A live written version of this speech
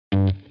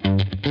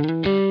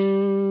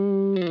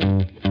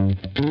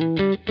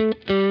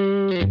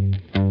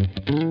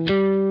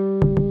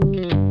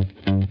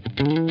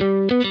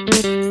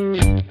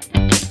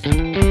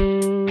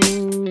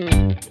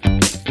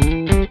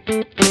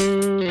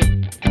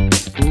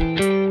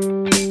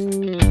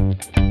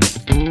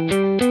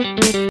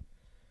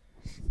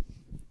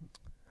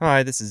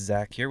Hi, this is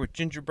Zach here with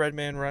Gingerbread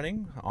Man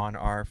Running on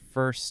our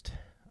first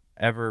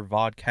ever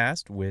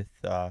VODcast with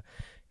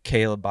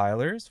Kaleb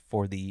Bylers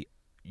for the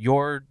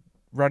Your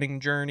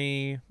Running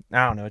Journey.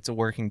 I don't know, it's a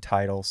working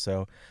title,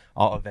 so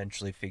I'll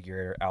eventually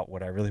figure out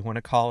what I really want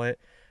to call it.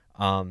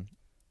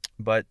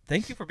 But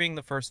thank you for being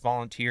the first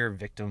volunteer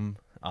victim,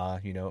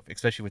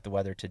 especially with the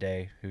weather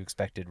today, who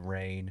expected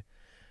rain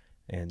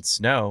and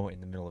snow in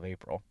the middle of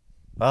April.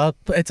 Well,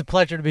 it's a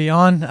pleasure to be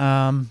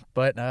on,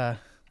 but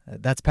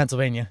that's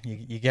Pennsylvania.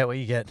 You get what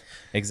you get.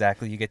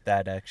 Exactly. You get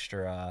that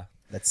extra,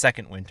 that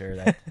second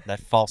winter, that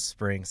false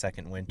spring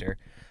second winter.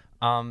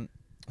 So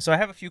I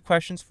have a few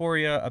questions for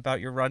you about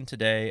your run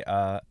today.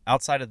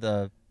 Outside of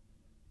the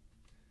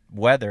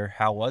weather,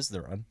 how was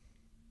the run?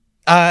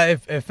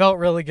 It felt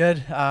really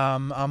good.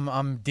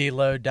 I'm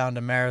deload down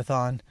to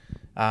marathon,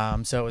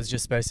 so it was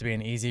just supposed to be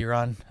an easy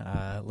run,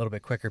 a little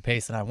bit quicker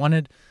pace than I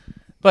wanted,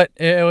 but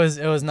it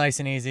was nice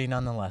and easy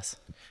nonetheless.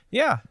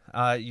 Yeah,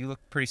 you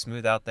look pretty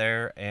smooth out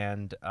there,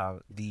 and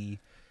the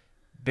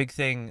big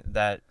thing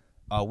that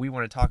we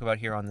want to talk about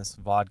here on this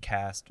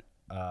VODcast,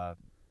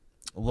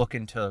 look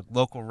into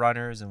local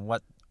runners and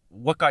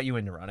what got you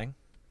into running.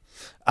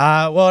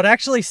 Well, it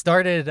actually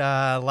started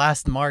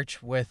last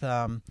March with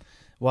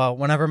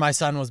whenever my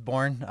son was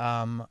born,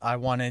 I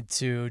wanted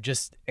to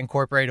just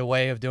incorporate a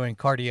way of doing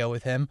cardio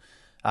with him,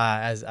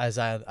 as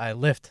I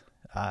lift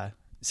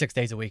 6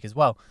 days a week as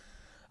well.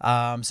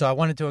 So I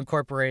wanted to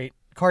incorporate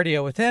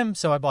cardio with him,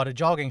 so I bought a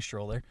jogging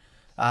stroller.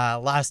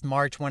 Last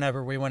March,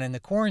 whenever we went into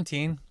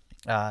quarantine,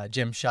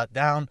 gym shut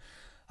down.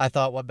 I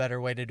thought, what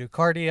better way to do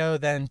cardio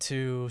than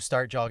to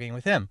start jogging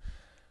with him.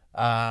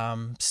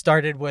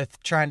 Started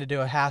with trying to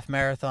do a half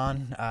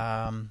marathon.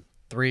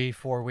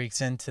 3-4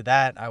 weeks into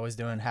that, I was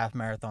doing half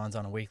marathons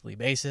on a weekly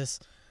basis.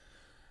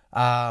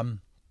 And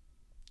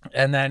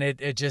then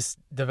it just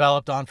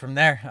developed on from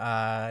there.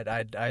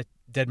 I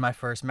did my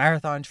first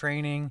marathon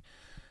training,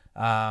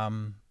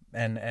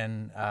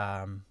 and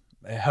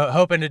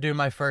hoping to do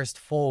my first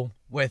full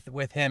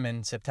with him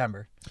in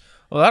September.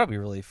 Well, that'll be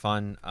really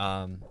fun.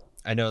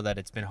 I know that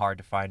it's been hard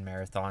to find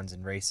marathons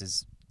and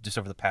races just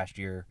over the past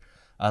year.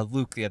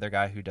 Luke, the other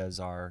guy who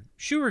does our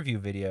shoe review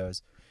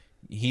videos,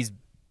 he's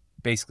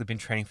basically been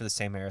training for the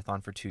same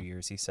marathon for 2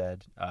 years, he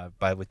said,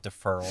 with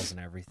deferrals and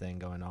everything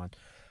going on.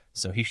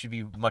 So he should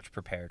be much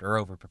prepared or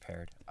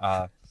over-prepared.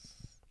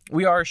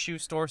 We are a shoe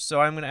store,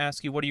 so I'm going to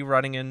ask you, what are you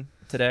running in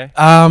today?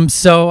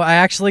 So I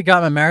actually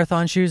got my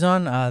marathon shoes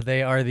on.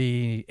 They are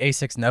the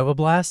Asics Nova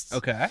Blasts.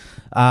 Okay.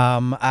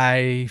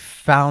 I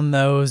found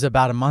those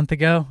about a month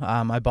ago.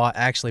 I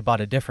actually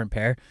bought a different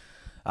pair.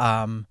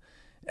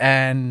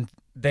 And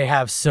they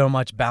have so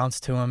much bounce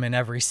to them in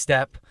every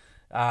step.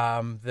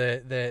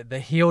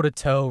 The heel to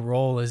toe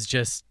roll is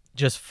just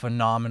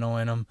phenomenal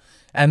in them,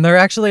 and they're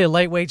actually a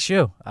lightweight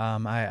shoe.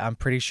 I'm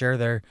pretty sure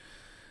they're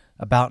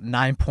about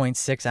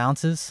 9.6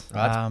 ounces. Oh,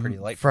 that's pretty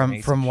light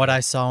from what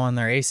I saw on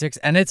their Asics,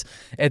 and it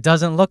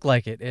doesn't look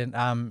like it.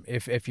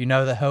 If you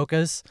know the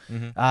Hokas,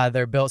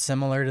 they're built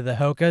similar to the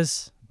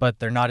Hokas, but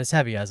they're not as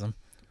heavy as them.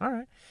 All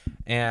right.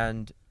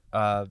 And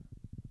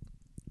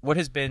what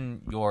has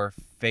been your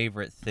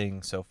favorite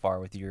thing so far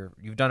with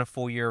you've done a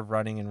full year of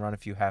running and run a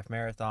few half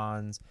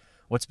marathons.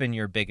 What's been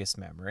your biggest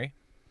memory?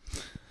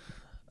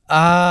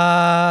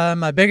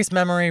 My biggest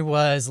memory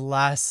was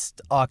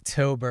last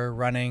October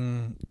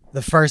running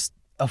the first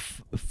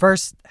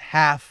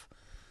half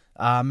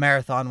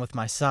marathon with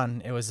my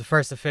son. It was the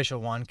first official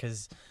one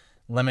because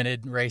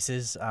limited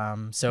races.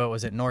 So it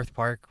was at North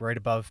Park, right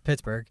above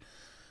Pittsburgh.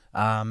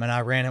 And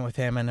I ran it with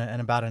him in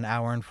about an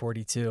hour and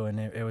 42, and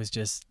it was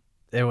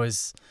the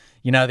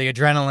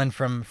adrenaline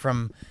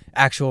from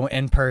actual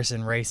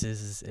in-person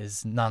races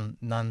is none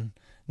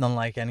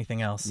like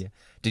anything else. Yeah.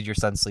 Did your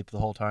son sleep the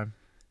whole time?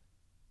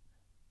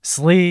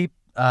 Sleep,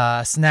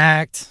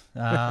 snacked,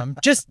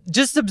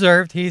 just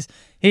observed.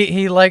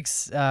 He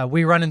likes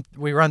we run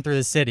through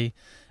the city,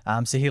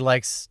 so he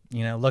likes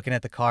looking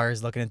at the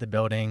cars, looking at the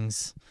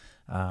buildings.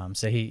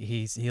 So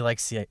he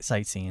likes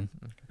sightseeing.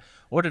 Okay.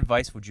 What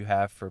advice would you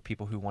have for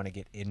people who want to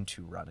get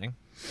into running?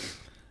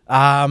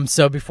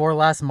 So before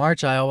last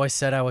March, I always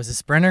said I was a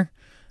sprinter.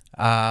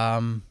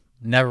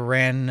 Never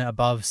ran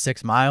above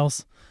 6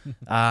 miles.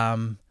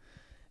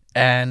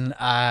 And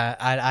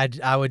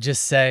I would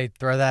just say,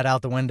 throw that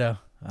out the window.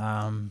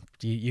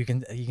 You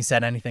can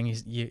set anything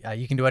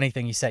you can do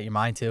anything you set your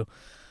mind to.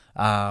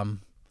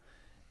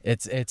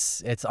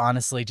 It's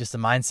honestly just a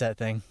mindset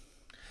thing.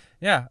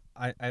 Yeah,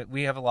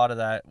 we have a lot of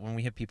that when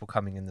we have people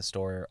coming in the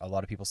store. A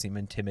lot of people seem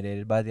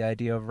intimidated by the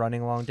idea of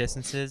running long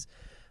distances,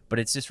 but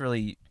it's just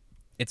really,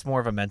 it's more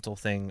of a mental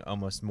thing,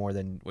 almost more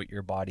than what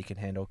your body can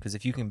handle. Because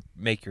if you can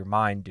make your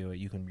mind do it,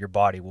 your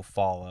body will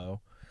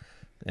follow.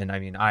 And I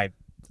mean,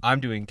 I'm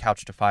doing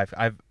couch to 5.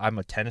 I'm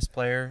a tennis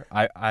player.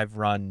 I've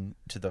run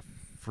to the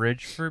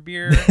fridge for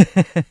beer,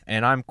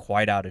 and I'm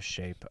quite out of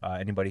shape.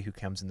 Anybody who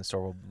comes in the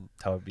store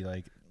will be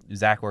like,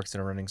 Zach works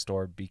in a running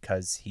store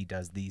because he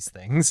does these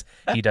things.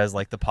 He does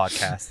like the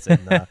podcasts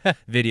and the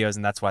videos,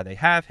 and that's why they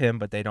have him.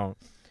 But they don't.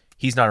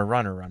 He's not a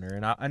runner,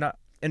 and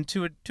and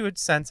to a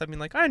sense, I mean,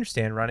 like, I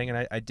understand running,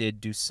 and I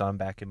did do some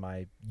back in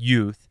my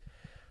youth.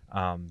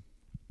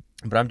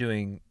 But I'm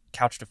doing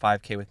Couch to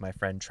 5K with my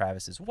friend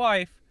Travis's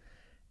wife,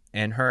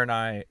 and her and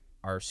I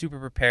are super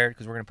prepared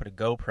because we're going to put a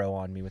GoPro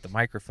on me with a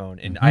microphone,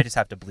 and I just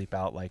have to bleep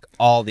out like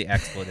all the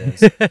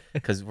expletives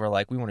because we're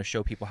like, we want to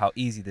show people how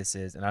easy this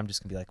is, and I'm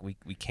just going to be like,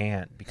 we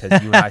can't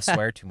because you and I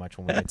swear too much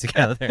when we get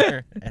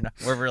together, and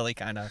we're really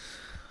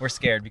we're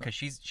scared because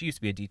she used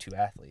to be a D2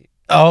 athlete.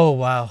 Oh,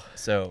 wow.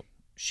 So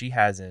she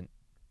hasn't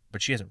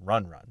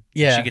run.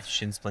 Yeah. She gets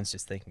shin splints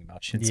just thinking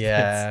about shin splints.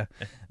 Yeah.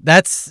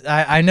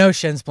 I know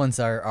shin splints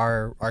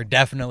are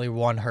definitely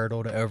one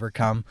hurdle to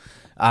overcome.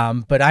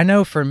 But I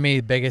know for me,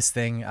 the biggest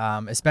thing,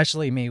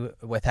 especially me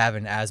with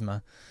having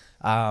asthma,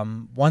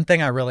 one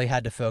thing I really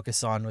had to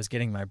focus on was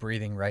getting my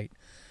breathing right.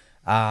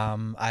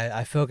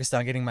 I focused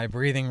on getting my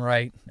breathing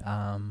right.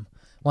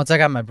 Once I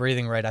got my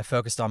breathing right, I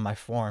focused on my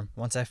form.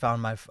 Once I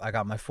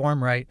got my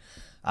form right,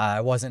 I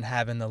wasn't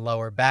having the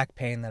lower back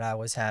pain that I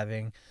was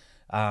having.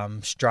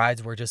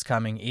 Strides were just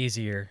coming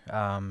easier.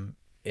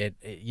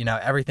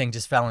 Everything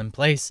just fell in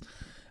place.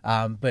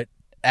 But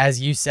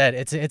as you said,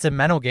 it's a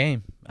mental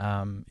game.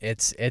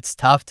 It's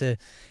tough to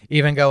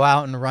even go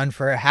out and run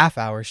for a half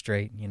hour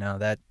straight.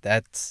 That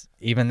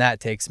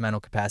takes mental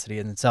capacity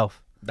in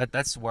itself.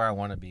 That's where I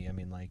want to be. I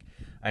mean, like,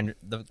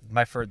 the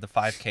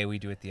 5K we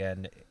do at the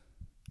end,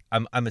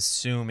 I'm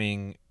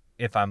assuming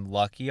if I'm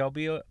lucky, I'll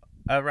be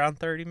around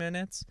 30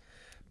 minutes.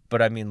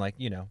 But I mean, like,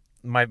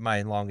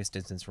 my longest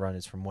distance run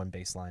is from one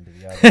baseline to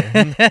the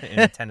other in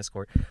a tennis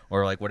court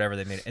or like whatever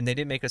they made it. And they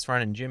didn't make us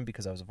run in gym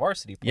because I was a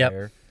varsity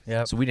player.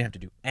 Yep. So we didn't have to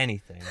do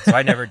anything. So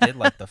I never did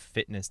like the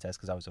fitness test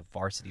because I was a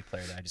varsity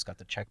player that I just got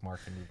the check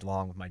mark and moved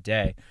along with my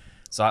day.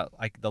 So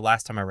the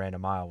last time I ran a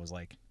mile was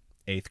like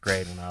 8th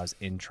grade when I was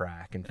in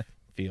track and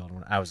field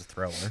when I was a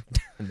thrower.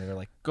 And they were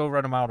like, go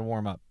run a mile to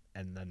warm up.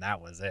 And then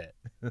that was it.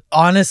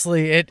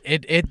 Honestly,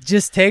 it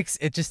just takes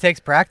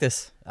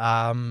practice.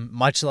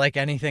 Much like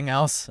anything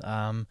else.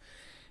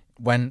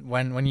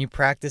 When you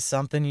practice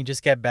something, you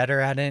just get better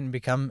at it and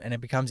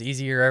it becomes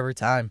easier over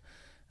time.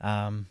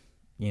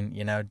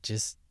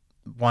 Just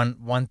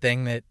one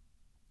thing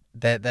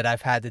that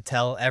I've had to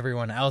tell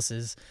everyone else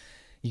is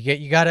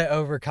you got to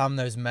overcome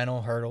those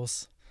mental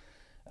hurdles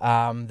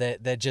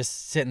that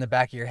just sit in the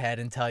back of your head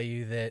and tell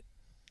you that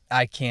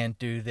I can't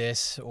do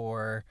this,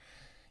 or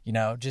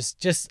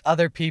just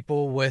other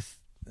people with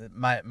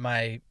my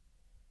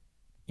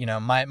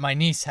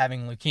niece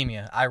having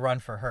leukemia. I run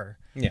for her.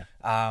 Yeah.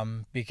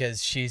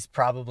 Because she's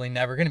probably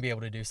never going to be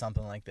able to do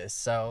something like this.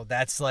 So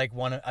that's like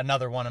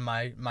another one of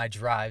my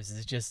drives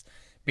is just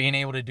being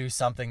able to do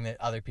something that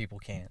other people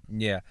can't.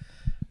 Yeah.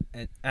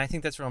 And I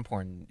think that's real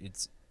important.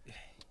 It's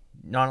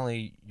not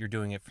only you're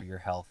doing it for your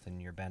health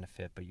and your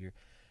benefit, but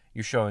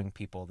you're showing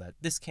people that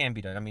this can be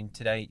done. I mean,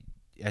 today,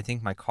 I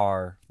think my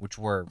car, which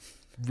we're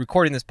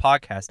recording this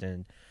podcast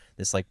in,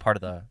 this like part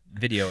of the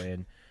video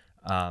in,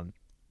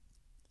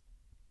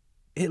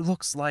 it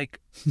looks like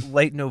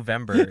late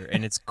November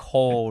and it's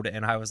cold,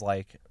 and I was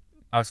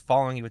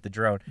following you with the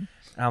drone, and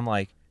I'm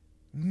like,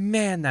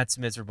 man, that's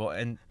miserable.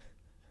 And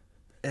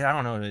I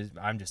don't know,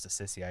 I'm just a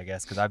sissy, I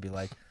guess, because I'd be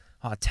like,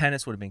 oh,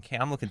 tennis would have been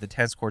I'm looking at the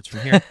tennis courts from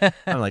here.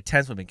 I'm like,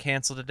 tennis would have been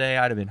canceled today.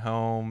 I'd have been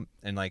home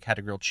and like had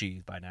a grilled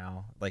cheese by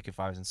now, like if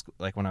I was in school,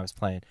 like when I was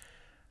playing.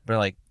 But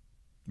like,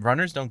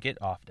 runners don't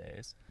get off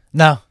days.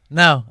 No.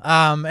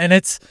 And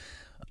it's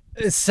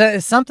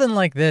something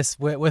like this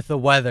with the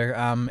weather.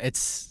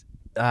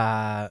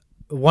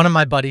 One of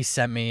my buddies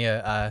sent me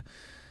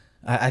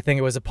I think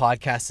it was a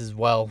podcast as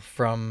well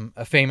from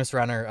a famous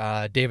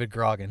runner, David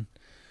Grogan.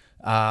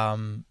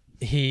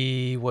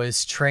 He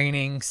was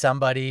training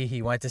somebody.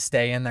 He went to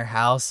stay in their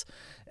house,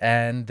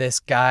 and this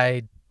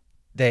guy,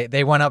 they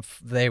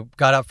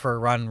got up for a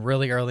run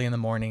really early in the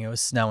morning. It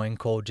was snowing,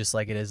 cold, just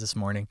like it is this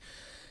morning.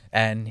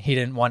 And he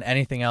didn't want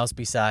anything else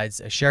besides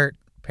a shirt,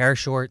 pair of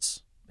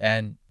shorts,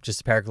 and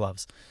just a pair of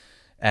gloves.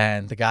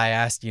 And the guy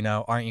asked,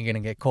 aren't you going to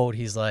get cold?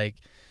 He's like,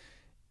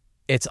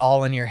 it's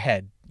all in your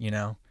head.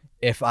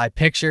 If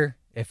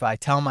I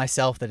tell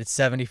myself that it's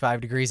 75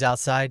 degrees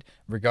outside,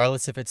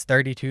 regardless if it's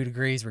 32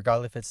 degrees,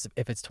 regardless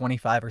if it's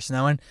 25 or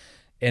snowing,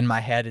 in my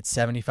head, it's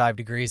 75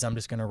 degrees. I'm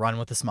just going to run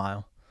with a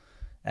smile.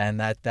 And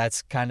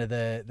that's kind of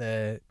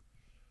the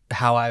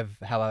how I've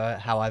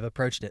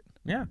approached it.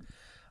 Yeah.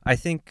 I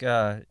think,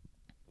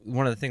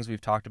 one of the things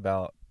we've talked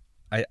about,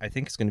 I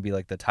think it's going to be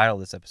like the title of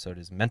this episode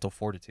is mental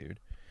fortitude.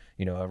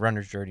 A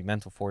runner's journey,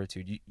 mental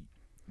fortitude.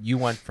 You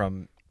went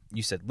from,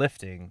 you said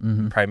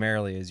lifting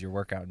primarily as your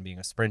workout and being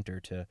a sprinter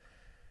to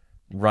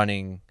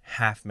running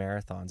half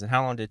marathons. And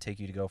how long did it take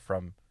you to go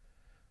from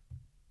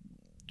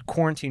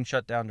quarantine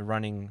shutdown to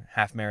running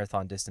half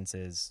marathon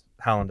distances?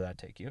 How long did that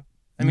take you?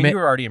 I mean, you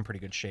were already in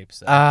pretty good shape.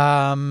 So.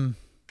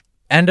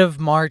 End of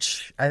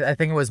March, I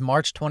think it was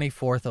March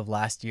 24th of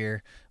last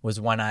year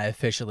was when I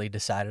officially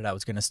decided I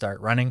was going to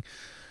start running.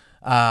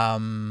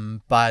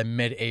 By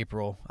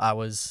mid-April, I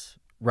was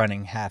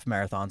running half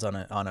marathons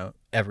on a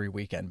every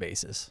weekend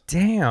basis.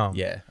 Damn.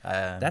 Yeah.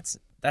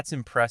 That's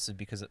impressive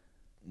because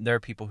there are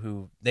people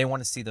who they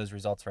want to see those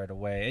results right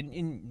away,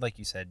 and like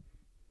you said,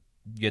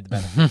 you had the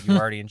benefit, you're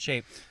already in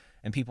shape,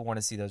 and people want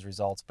to see those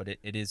results. But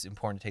it is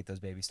important to take those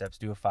baby steps.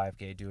 Do a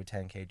 5K, do a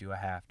 10K, do a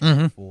half, do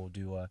a full,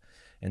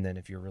 and then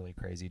if you're really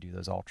crazy, do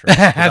those ultras.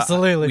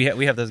 Absolutely.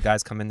 We have those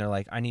guys come in. They're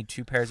like, I need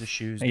 2 pairs of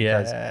shoes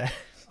because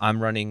I'm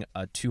running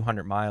a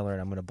 200 miler and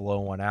I'm going to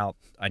blow one out.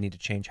 I need to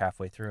change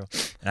halfway through.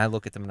 And I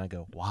look at them and I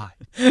go, why?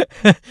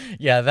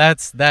 Yeah,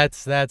 that's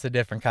a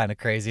different kind of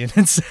crazy in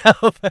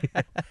itself.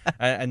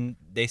 And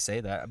they say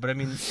that, but I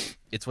mean,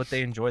 it's what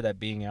they enjoy, that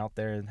being out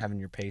there and having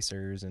your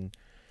pacers and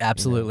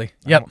absolutely.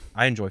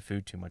 I enjoy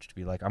food too much to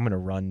be like, I'm going to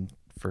run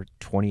for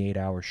 28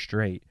 hours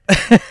straight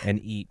and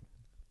eat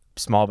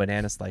small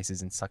banana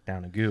slices and suck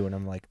down a goo. And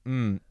I'm like,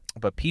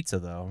 but pizza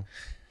though.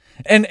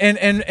 And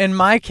in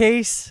my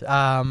case,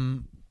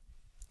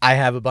 I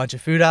have a bunch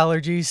of food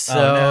allergies,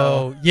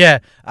 so yeah.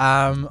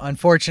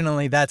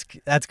 Unfortunately, that's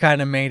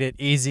kind of made it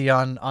easy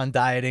on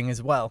dieting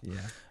as well.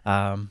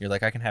 Yeah. You're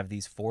like, I can have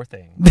these 4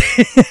 things.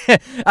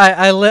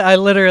 I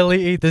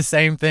literally eat the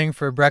same thing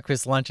for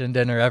breakfast, lunch, and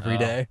dinner every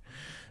day.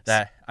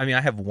 I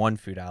have one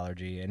food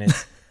allergy, and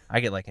it's I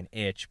get like an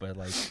itch, but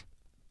like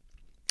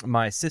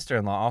my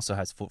sister-in-law also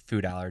has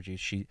food allergies.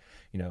 She,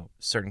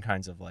 certain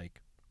kinds of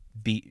like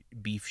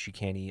beef she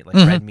can't eat, like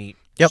red meat.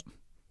 Yep.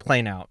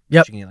 Plain out.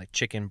 Yep. She can eat like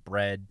chicken,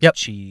 bread,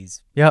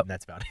 cheese. Yep.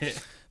 That's about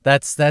it.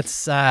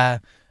 That's I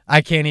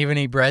can't even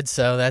eat bread,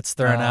 so that's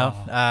thrown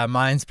out.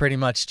 Mine's pretty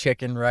much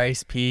chicken,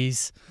 rice,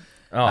 peas,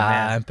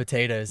 and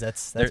potatoes.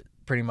 That's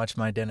pretty much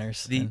my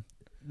dinners.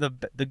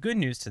 The good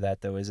news to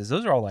that though is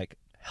those are all like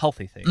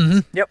healthy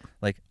things. Yep.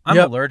 Like I'm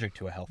allergic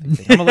to a healthy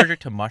thing. I'm allergic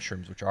to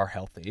mushrooms, which are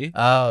healthy.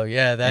 Oh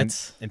yeah,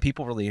 that's and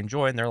people really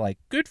enjoy, and they're like,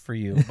 good for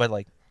you. But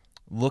like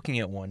looking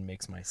at one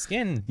makes my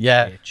skin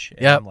itch.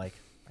 And I'm like,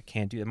 I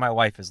can't do that. My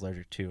wife is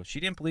allergic too. She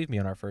didn't believe me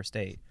on our first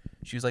date.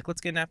 She was like, let's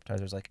get an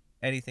appetizer. I was like,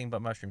 anything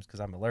but mushrooms because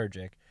I'm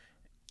allergic.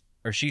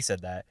 Or she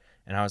said that.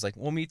 And I was like,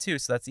 well, me too.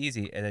 So that's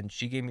easy. And then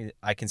she gave me,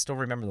 I can still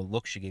remember the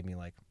look she gave me,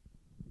 like,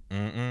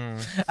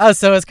 Oh,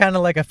 so it's kind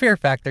of like a fear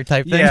factor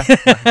type thing.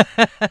 Yeah.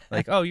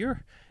 Like, oh,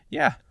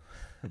 yeah.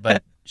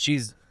 But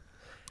she's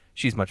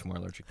much more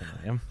allergic than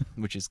I am,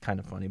 which is kind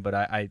of funny. But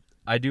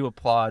I do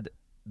applaud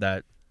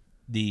that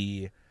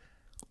the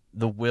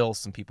will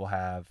some people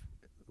have,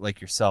 like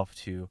yourself,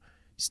 to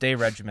stay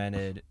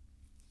regimented,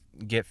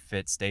 get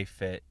fit, stay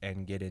fit,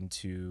 and get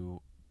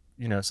into,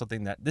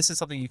 something that this is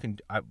something you can.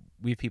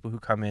 We have people who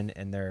come in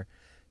and they're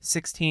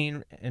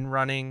 16 and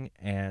running,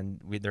 and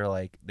they're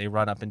like, they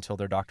run up until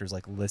their doctor's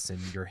like, listen,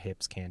 your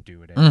hips can't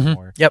do it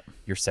anymore. Yep.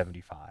 You're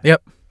 75.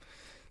 Yep.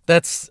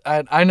 That's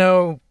I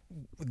know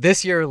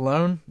this year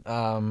alone,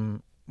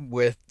 I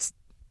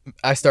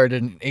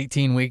started an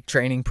 18-week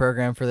training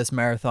program for this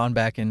marathon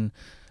back in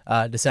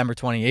December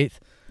 28th.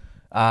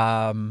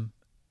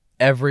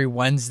 Every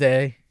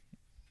Wednesday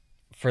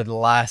for the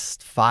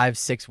last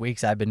 5-6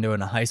 weeks, I've been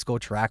doing a high school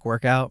track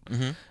workout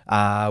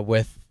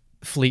with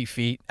Fleet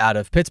Feet out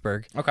of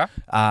Pittsburgh. Okay.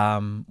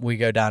 We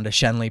go down to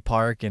Shenley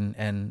Park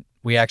and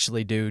we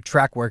actually do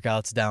track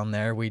workouts down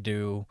there. We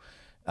do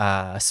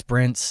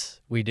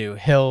sprints, we do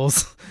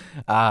hills,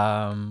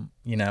 in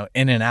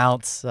and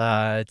outs.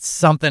 It's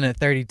something at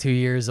 32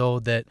 years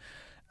old that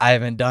I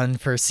haven't done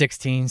for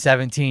 16,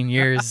 17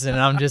 years. And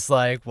I'm just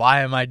like, why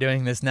am I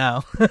doing this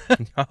now?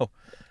 No,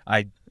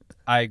 I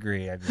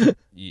agree. I mean,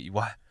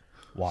 why?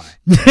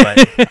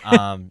 But,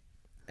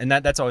 and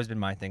that's always been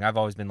my thing. I've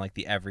always been like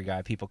the every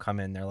guy. People come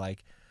in, they're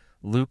like,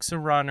 Luke's a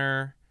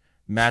runner,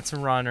 Matt's a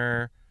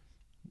runner,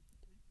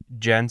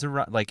 Jen's a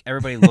runner. Like,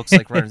 everybody looks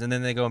like runners. And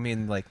then they go to me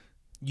and like,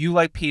 you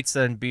like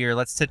pizza and beer.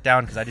 Let's sit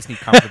down because I just need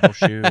comfortable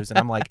shoes. And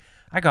I'm like,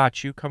 I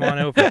got you. Come on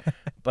over.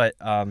 But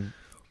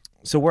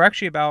so we're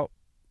actually about,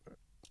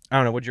 I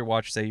don't know, what'd your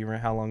watch say?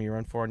 How long you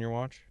run for on your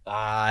watch?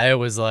 It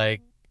was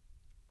like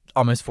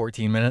almost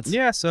 14 minutes.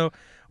 Yeah, so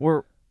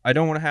I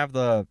don't want to have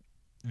the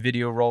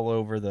video roll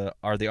over the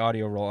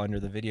audio roll under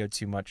the video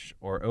too much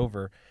or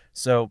over.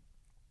 So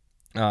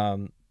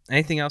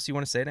anything else you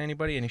want to say to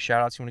anybody? Any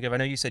shout outs you want to give? I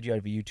know you said you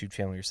have a YouTube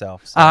channel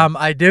yourself. So.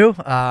 I do.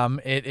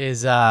 It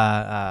is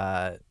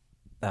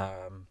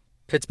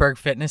Pittsburgh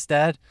Fitness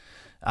Dad.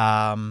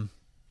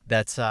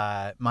 That's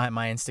my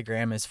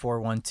Instagram is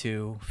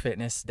 412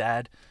 Fitness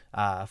Dad,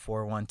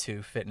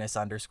 412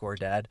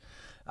 Fitness_Dad.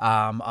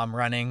 I'm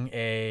running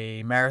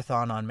a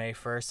marathon on May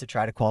 1st to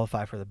try to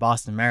qualify for the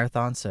Boston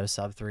Marathon, so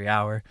sub 3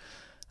 hour.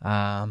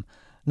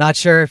 Not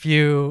sure if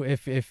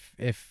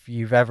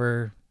you've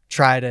ever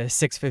tried a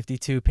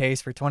 6:52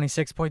 pace for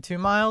 26.2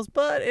 miles,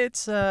 but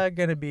it's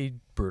gonna be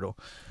brutal.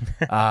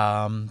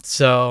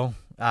 So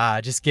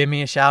just give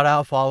me a shout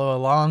out, follow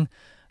along.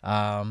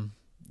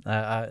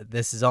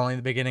 This is only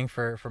the beginning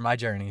for my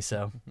journey.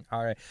 So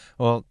all right,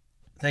 well,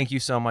 thank you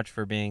so much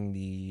for being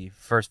the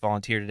first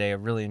volunteer today. I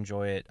really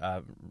enjoy it.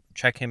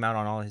 Check him out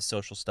on all his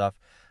social stuff.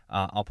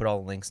 I'll put all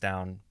the links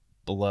down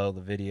below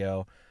the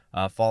video.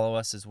 Follow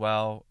us as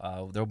well.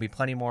 There will be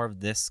plenty more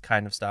of this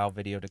kind of style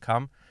video to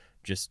come.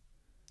 Just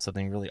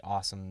something really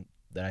awesome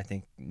that I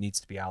think needs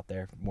to be out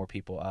there for more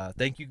people.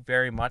 Thank you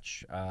very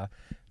much.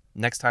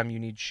 next time you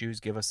need shoes,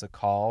 give us a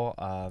call.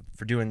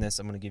 For doing this,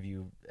 I'm going to give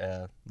you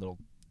a little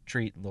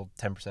treat, a little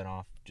 10%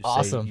 off. Just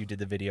Awesome. say you did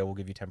the video, we'll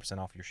give you 10%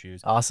 off your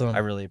shoes. Awesome. I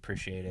really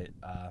appreciate it.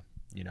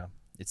 You know,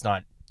 it's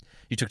not,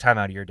 you took time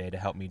out of your day to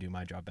help me do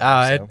my job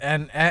better. So.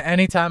 And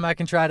anytime I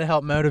can try to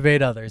help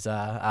motivate others,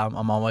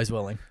 I'm always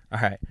willing. All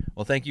right.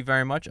 Well, thank you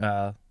very much.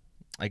 I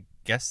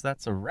guess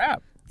that's a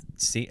wrap.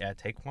 See,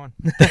 take one.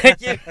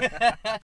 Thank you.